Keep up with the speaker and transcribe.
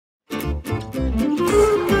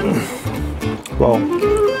Wow.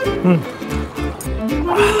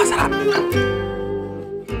 Sarap.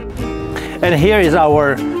 And here is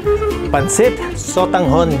our pancit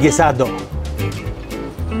Sotanghon Guisado.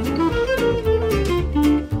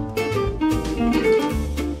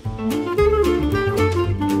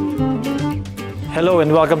 Hello and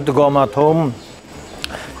welcome to Goma at Home.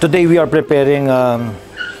 Today we are preparing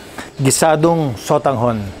gisadong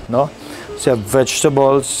sotanghon, no? So we have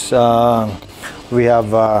vegetables, we have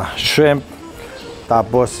shrimp,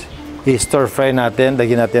 tapos i-stir fry natin,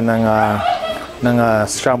 lagyan natin ng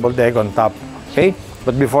scrambled egg on top. Okay?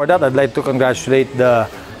 But before that, I'd like to congratulate the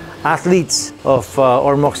athletes of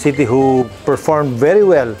Ormoc City who performed very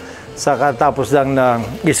well sa katapos lang ng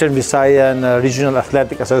Eastern Visayan Regional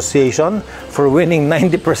Athletic Association for winning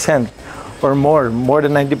 90% or more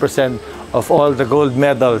than 90% of all the gold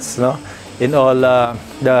medals, no, in all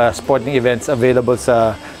the sporting events available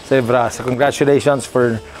sa Evra. So congratulations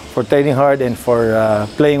for training hard and for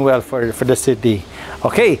playing well for the city.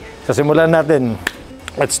 Okay, so simulan natin.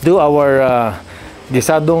 Let's do our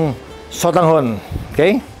gisadong sotanghon.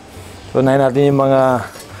 Okay? So unahin natin yung mga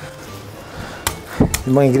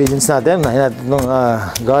ingredients natin. Unahin natin itong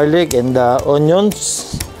garlic and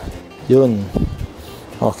onions. Yun.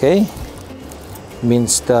 Okay.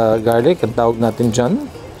 Minced garlic, ang tawag natin dyan.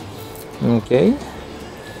 Okay.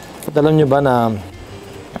 At alam nyo ba na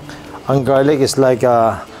ang garlic is like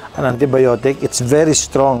an antibiotic. It's very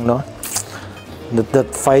strong, no?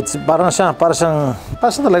 That fights, parang siyang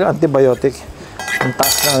talaga antibiotic. Ang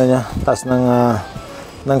taas ng ano niya, taas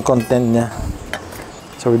ng content niya.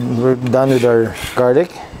 So we're done with our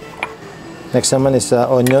garlic. Next naman is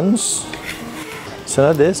onions.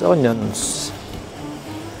 Sunod is onions.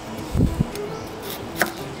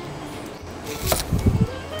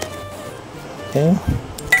 Okay.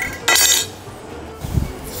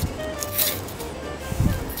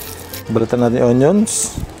 Balatan natin yung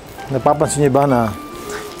onions. Napapansin niyo ba na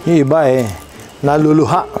yung iba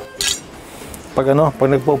naluluha pag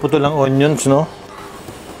nagpuputol ng onions, no?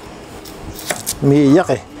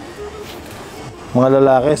 Umiiyak mga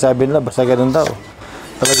lalaki, sabi nila basta ganun daw.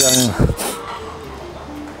 Talagang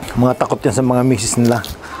mga takot yan sa mga misis nila,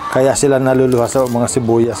 kaya sila naluluha sa mga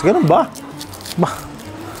sibuyas. Ganun ba?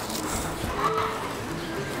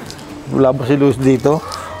 Wala ba si Luz dito?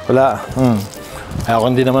 Wala.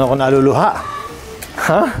 Ako hindi naman ako naluluha.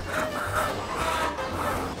 Ha?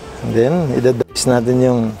 And then, idadice natin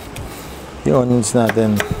yung onions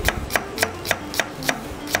natin.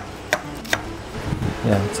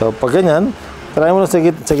 Yan. So, pag ganyan, try mo na sa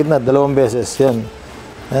gitna, 2 beses. Yan.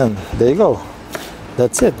 Yan. There you go.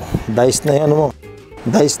 That's it. Dice na yung ano mo.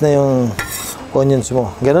 Dice na yung onions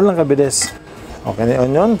mo. Ganun lang kabilis. Okay na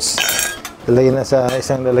yung onions. Lalagyan na sa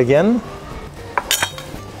isang lalagyan.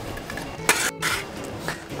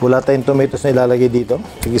 Wala tayong tomatoes na ilalagay dito.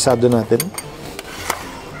 Gisado natin.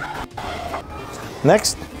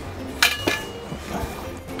 Next.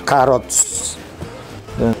 Carrots.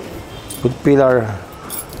 Good peeler.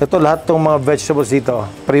 Ito lahat tong mga vegetables dito.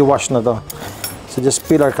 Pre-wash na to. So just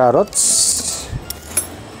peel our carrots.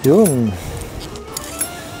 Yun.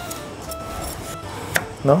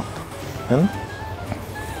 No? Yan.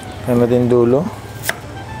 Kaya natin dulo.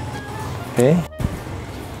 Okay.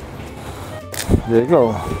 There you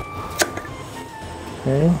go.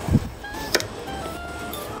 Okay.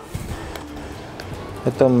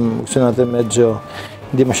 Ito, gusto natin medyo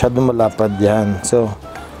hindi masyadong malapad yan. So,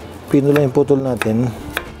 pino lang yung putol natin.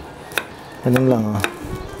 Ganun lang, oh.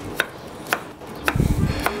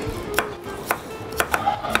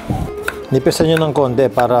 Nipisan nyo ng konti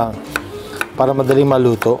para madaling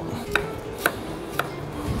maluto.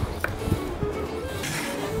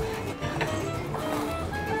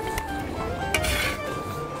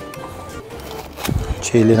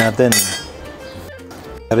 Chili natin.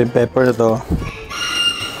 Red pepper na to.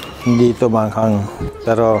 Hindi ito manghang,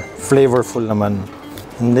 pero flavorful naman.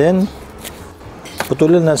 And then,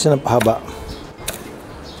 putulin natin ng pahaba.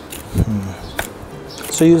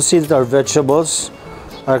 So you'll see that our vegetables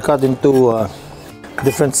are cut into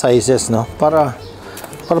different sizes, no? Para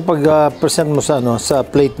pag present mo sa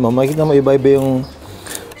plate mo, makikita mo iba-iba yung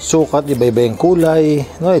sukat, iba-iba yung kulay,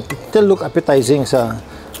 no? It will look appetizing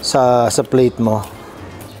sa plate mo.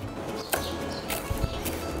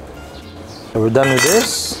 So we're done with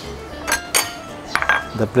this.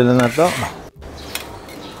 Dapli na to.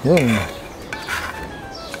 Yun.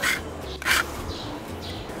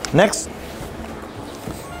 Next,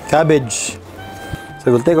 cabbage.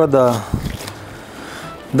 So we'll take out the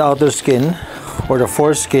outer skin or the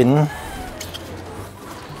foreskin.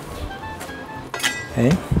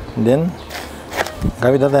 Okay. And then,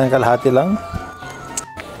 gamit natin ng kalahati lang.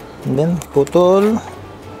 And then, putol.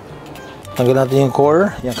 Tanggal natin yung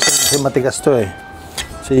core. Yan, kasi matigas to eh.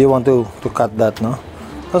 So, you want to cut that, no?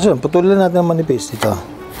 Tapos yun, putulin natin ang manipis dito.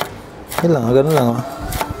 Yan lang, ganun lang, oh.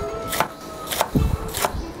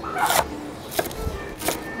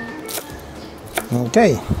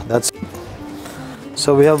 Okay, that's it.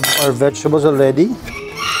 So, we have our vegetables already.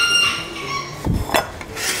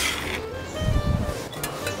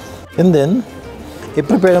 And then,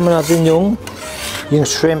 i-prepare naman natin yung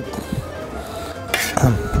shrimp.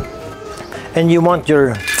 And you want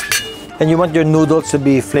your noodles to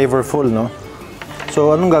be flavorful, no?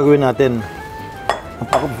 So anong gagawin natin?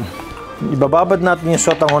 Ibababad natin yung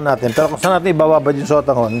sotanghon natin. Pero kung saan natin ibababad yung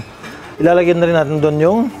sotanghon, ilalagay na rin natin doon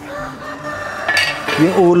yung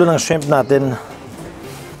ulo ng shrimp natin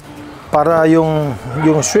para yung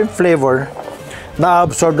shrimp flavor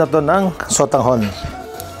na-absorb na to ng sotanghon.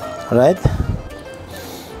 Alright?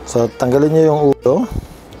 So tanggalin niyo yung ulo.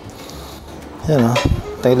 Yan, oh.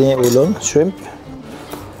 Tanggalin niyo yung ulo, shrimp.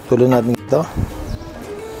 Tuloy natin ito.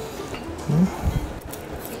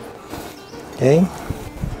 Okay.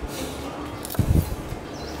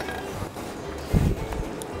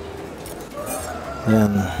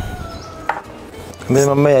 Yan. And then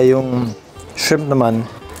mamaya yung shrimp naman,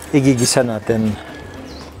 igigisa natin.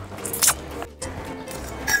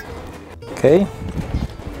 Okay.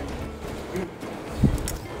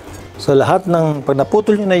 So lahat ng, pag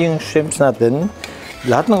naputol nyo na yung shrimps natin,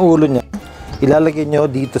 lahat ng ulo niya, ilalagay nyo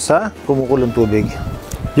dito sa kumukulong tubig.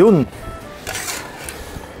 Yun.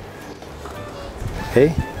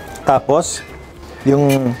 Okay. Tapos,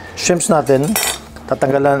 yung shrimps natin,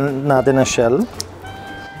 tatanggalan natin ng shell.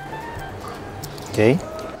 Okay.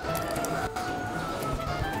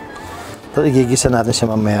 So, igigisa natin siya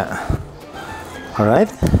mamaya. Alright.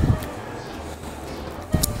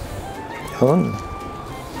 Yun.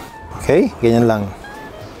 Okay, ganyan lang.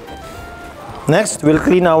 Next, we'll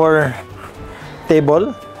clean our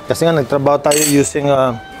table. Kasi nga, nagtrabaho tayo using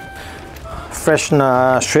fresh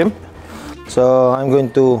na shrimp. So, I'm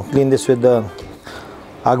going to clean this with the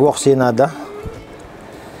agua oxigenada.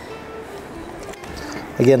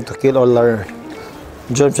 Again, to kill all our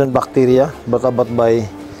germs and bacteria brought about by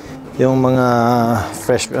yung mga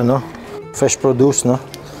fresh produce, no?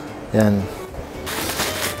 Yan.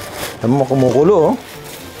 Alam mo, kumukulo, oh.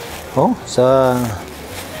 Oh, sa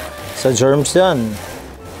germs yan.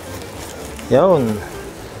 Yan.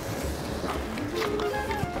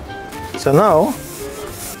 So now,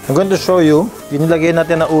 I'm going to show you, inilagay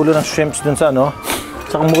natin na ulo ng shrimps dun sa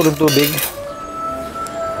sa kumukulong tubig.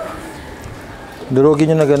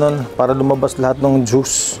 Durugin nyo na ganun para lumabas lahat ng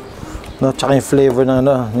juice, no? Tsaka yung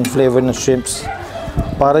flavor ng shrimps.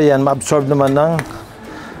 Para yan, ma-absorb naman ng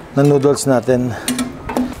noodles natin.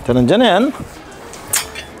 So, nandyan na yan.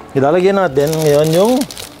 Ilalagay natin ngayon yung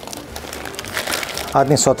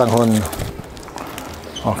ating sotanghon.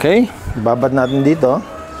 Okay, ibabad natin dito.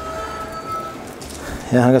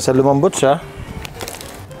 Yan, hanggang sa lumambot siya.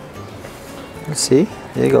 Let's see,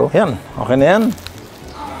 there you go. Yan, okay na yan.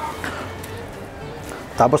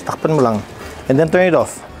 Tapos takpan mo lang. And then turn it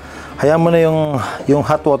off. Hayaan mo na yung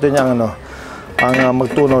hot water niya ang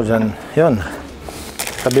magtunaw dyan. Yun.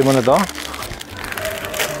 Tabi mo na to.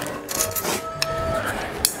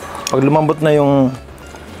 Pag lumambot na yung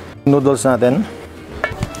noodles natin,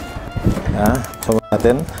 so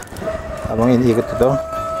natin habang iniikot ito,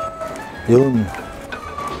 yun.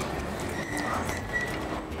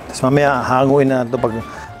 Tapos mamaya hanguin na ito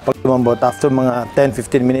pag lumambot. After mga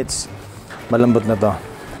 10-15 minutes, malambot na to.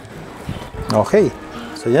 Okay,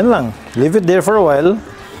 so yan lang. Leave it there for a while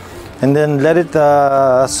and then let it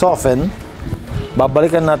soften.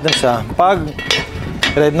 Babalikan natin siya pag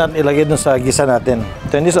ready natin ilagay dun sa gisa natin.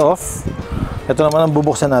 Turn this off. Ito naman ang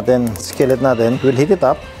bubuksan natin. Skillet natin. We'll heat it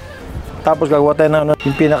up. Tapos gagawa tayo ng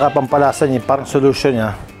yung pinaka-pampalasa niya, parang solution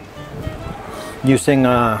niya. Using,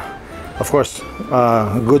 of course,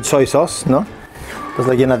 good soy sauce, no?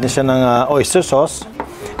 Tapos lagyan natin siya ng oyster sauce.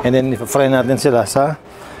 And then, fry natin sila sa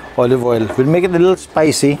olive oil. We'll make it a little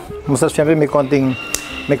spicy. Masarap siyempre may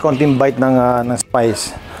konting bite ng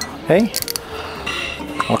spice. Okay?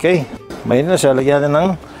 Okay. Mainit na siya. Lagyan natin ng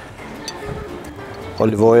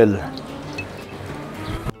olive oil.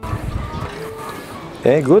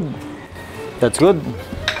 Okay, good. That's good.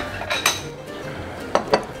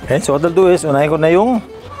 Okay, so what I'll do is, unahin ko na yung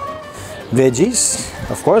veggies.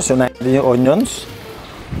 Of course, unahin din yung onions.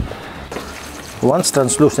 Once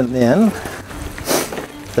translucent na yan,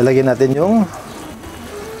 lalagyan natin yung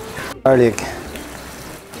garlic.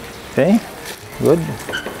 Okay, good.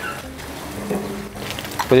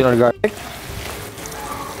 Put in our garlic.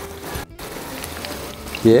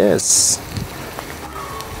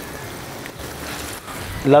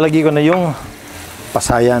 ilalagay ko na yung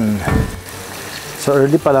pasayan. So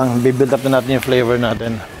early pa lang, bibuild up na natin yung flavor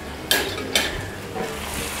natin.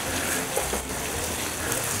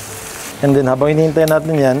 And then habang hinihintay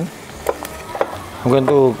natin yan, I'm going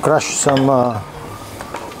to crush some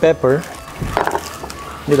pepper.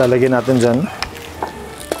 Nilalagay natin dyan.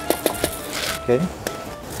 Okay.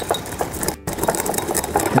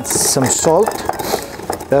 And some salt.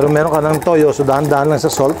 Pero meron ka ng toyo, so dahan-dahan lang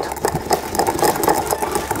sa salt.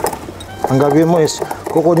 Ang gagawin mo is,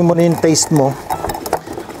 kukunin mo na yung taste mo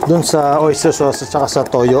dun sa oyster sauce at saka sa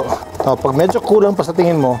toyo. So, pag medyo kulang pa sa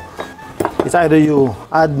tingin mo, it's either you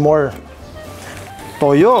add more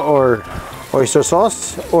toyo or oyster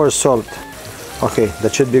sauce or salt. Okay,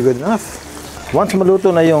 that should be good enough. Once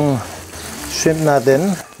maluto na yung shrimp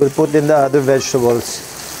natin, we'll put in the other vegetables.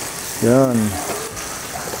 Yun.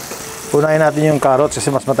 Unahin natin yung carrots kasi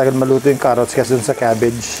mas matagal maluto yung carrots kasi dun sa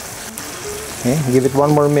cabbage. Okay, give it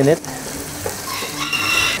 1 more minute.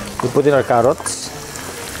 We'll put in our carrots.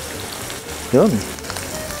 Yun.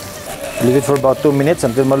 Leave it for about 2 minutes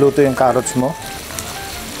until maluto yung carrots mo.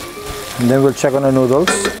 And then we'll check on the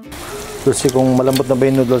noodles. We'll see kung malambot na ba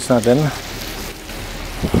yung noodles natin.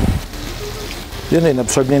 Yun eh,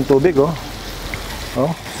 absorb na yung tubig, oh.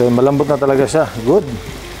 Oh, so malambot na talaga siya. Good.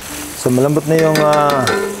 So malambot na yung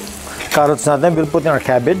carrots natin. We'll put in our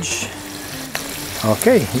cabbage.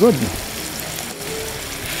 Okay, good.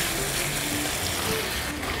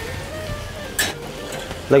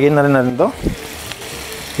 Lagyan na rin natin to.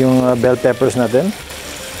 Yung bell peppers natin.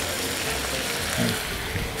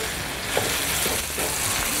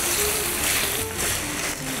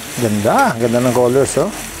 Ganda. Ganda ng colors, oh.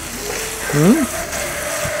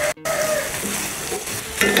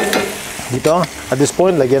 Dito, at this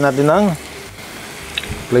point, lagyan natin ng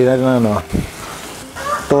ano,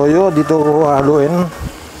 toyo. Dito ko haluin.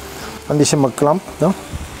 Hindi siya mag-clump, no?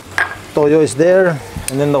 Toyo is there.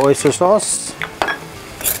 And then the oyster sauce.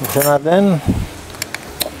 Buksan natin.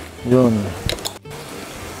 Yun.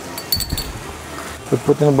 We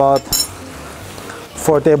put in about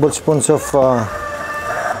 4 tablespoons of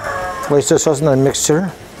oyster sauce na mixture.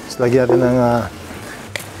 So, lagyan natin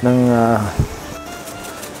ng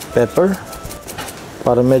pepper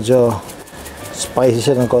para medyo spicy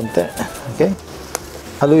siya ng konti. Okay?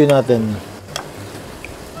 Haluin natin.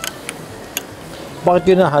 Bakit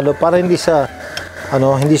yun nahalo? Para hindi siya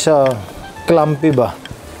hindi siya clumpy ba?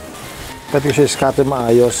 Pwede ko siya scatter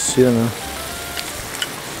maayos. Yun.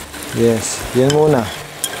 Yes. Yan muna.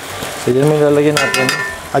 So, yan muna lalagyan natin.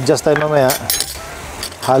 Adjust tayo mamaya.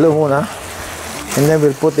 Halo muna. And then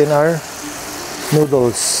we'll put in our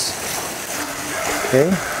noodles. Okay?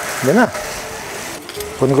 Yan na.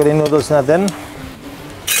 Punin ko rin yung noodles natin.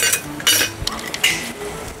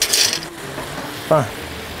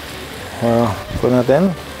 Punin natin.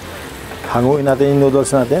 Hanguin natin yung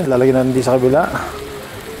noodles natin. Lalagyan natin dito sa kabila.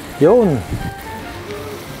 Yun.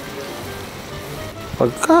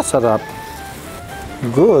 Pagkasarap.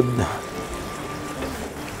 Good.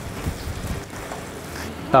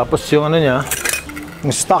 Tapos yung ano niya,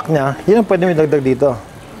 yung stock niya, yun ang pwede mo ilagdag dito.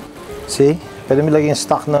 See? Pwede mo ilagay yung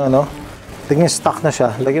stock ng ano. Tingin yung stock na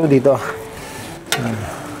siya. Lagyan mo dito.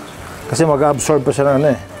 Kasi mag-absorb pa siya ng ano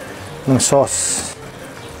eh. Ng sauce.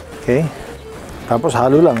 Okay? Tapos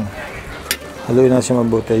halo lang. Haluin na siya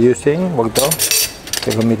mabuti. Using, wag to.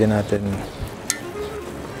 Kaya gamitin natin.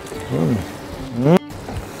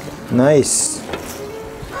 Nice.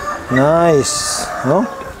 Nice. No?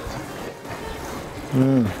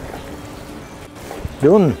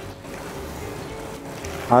 Yun.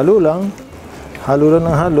 Halo lang. Halo lang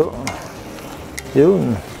ng halo.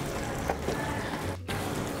 Yun.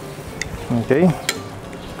 Okay.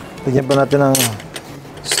 Lagyan pa natin ng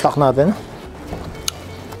stock natin.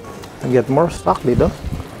 Get more stock dito.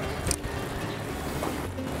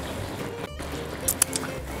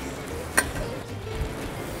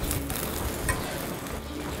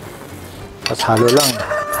 Tapos halo lang.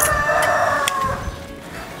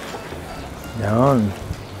 Yan.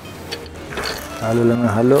 Halo lang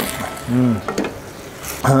na halo.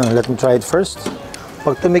 Let me try it first.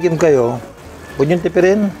 Pag tumikim kayo, huwag nyo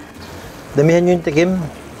tipirin. Damihan nyo yung tikim.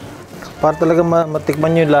 Para talaga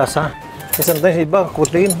matikman nyo yung lasa. Kasi sometimes iba,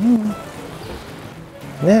 kutin.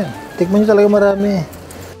 Yan. Tikman nyo talaga marami.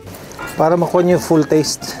 Para makuha nyo yung full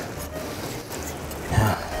taste.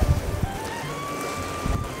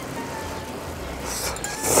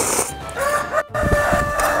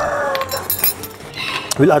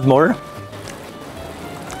 We'll add more.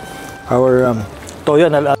 Our toyo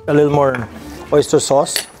and I'll add a little more oyster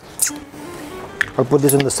sauce. I'll put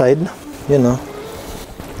this on the side. You know.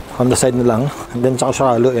 On the side na lang. And then saka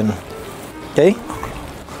siya haluin. Okay?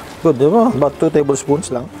 Good, diba? About 2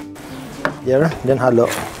 tablespoons lang. There, then halo.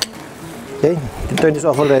 Okay, you can turn this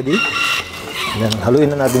off already. Then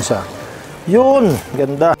haluin na natin siya. Yun!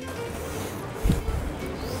 Ganda!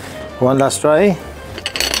 One last try.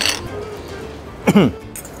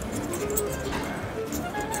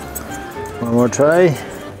 One more try.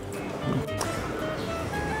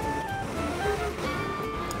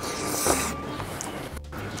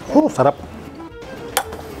 Oh, sarap.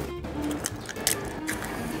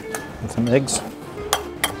 And some eggs.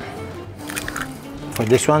 For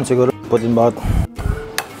this one, siguro put in about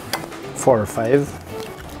 4 or 5.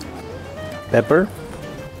 Pepper.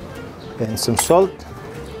 And some salt.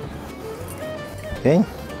 Okay.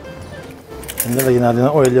 And then lagyan natin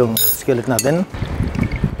ng oil yung skillet natin.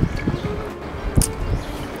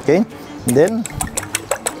 Okay. And then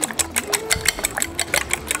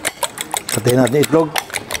patayin natin itlog.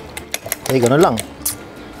 Okay, ganun lang.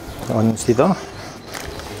 Onions dito.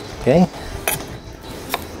 Okay.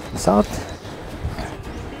 Salt.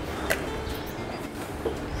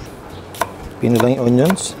 Pino lang yung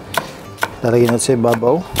onions. Lalagyan natin sa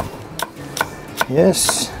ibabaw.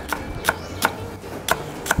 Yes.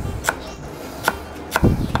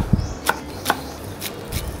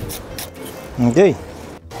 Okay.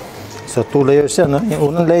 So, 2 layers yan. No?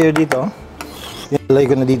 Yung unang layer dito, yung lagay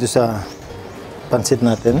ko na dito sa pansit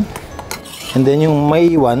natin. And then yung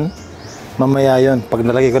may iwan, mamaya yun, pag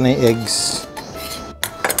nalagay ko na yung eggs.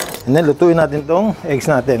 And then, lutuin natin tong eggs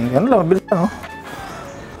natin. Yan lang, mabilis lang. No?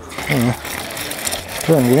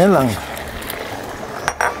 Yun, ganyan lang.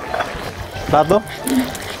 Plato.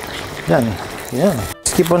 Yan. Yan.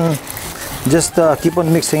 Just keep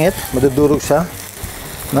on mixing it. Madudurog siya.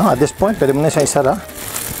 No, at this point, pwede mo na siya isara.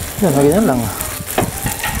 Yan, ganyan lang.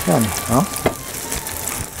 Yan, no?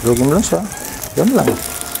 Durugin mo lang siya. Yan lang.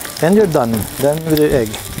 And you're done. Done with your egg.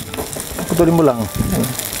 Putulin mo lang.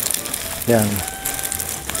 Yan.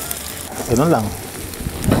 Ganun lang.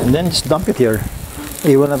 And then, just dump it here.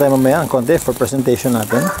 Iwan na tayo mamaya ang konti for presentation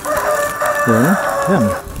natin. Yan. Yan.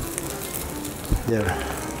 There.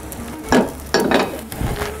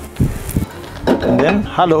 And then,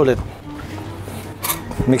 halo ulit.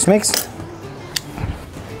 Mix, mix.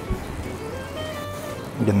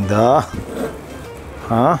 Ganda.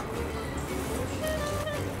 Ha?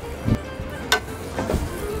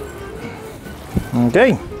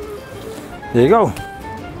 Okay. There you go.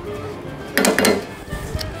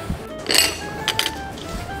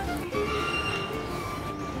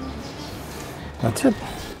 That's it.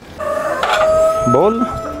 Bowl.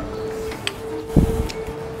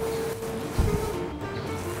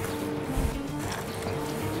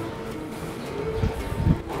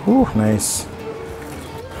 Ooh, nice.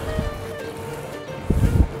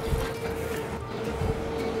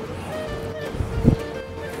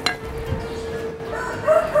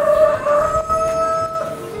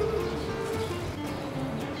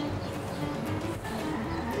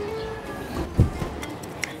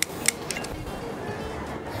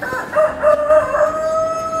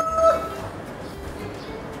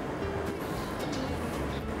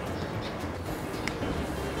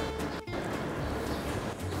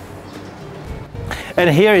 And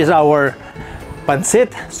here is our pancit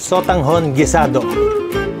Sotanghon Guisado.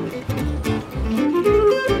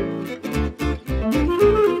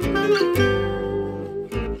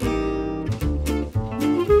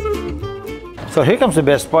 So here comes the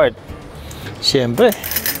best part. Siyempre,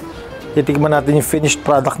 titigman natin yung finished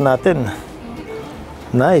product natin.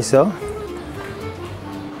 Nice, oh.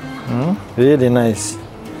 Really nice.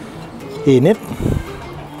 Init.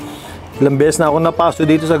 Ilang beses na ako napaso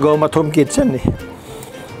dito sa Goma Home Kitchen eh.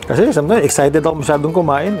 Kasi sometimes excited ako masyadong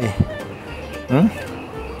kumain eh.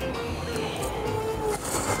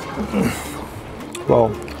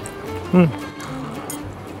 Wow.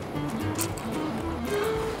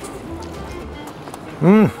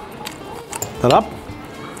 Sarap.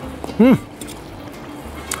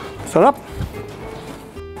 Sarap.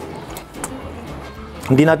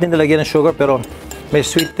 Hindi natin nilagyan ng sugar pero may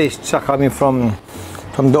sweet taste siya coming from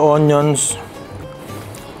the onions.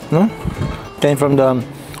 Then from the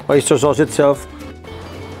oyster sauce itself.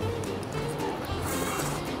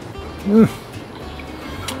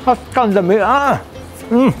 At kandami.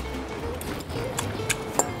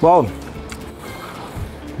 Wow.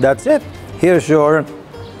 That's it. Here's your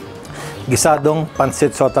gisadong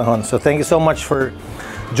pancit sotanghon. So thank you so much for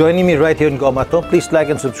joining me right here in Goma. Please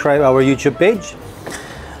like and subscribe our YouTube page.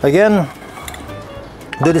 Again,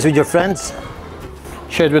 do this with your friends.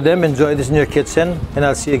 Share it with them. Enjoy this in your kitchen. And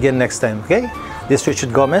I'll see you again next time. Okay? This is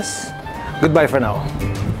Richard Gomez. Goodbye for now.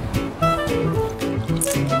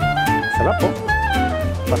 Sarap po.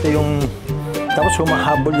 Pati yung Tapos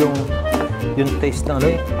humahabol yung taste ng ano,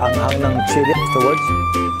 anghang ng chili afterwards.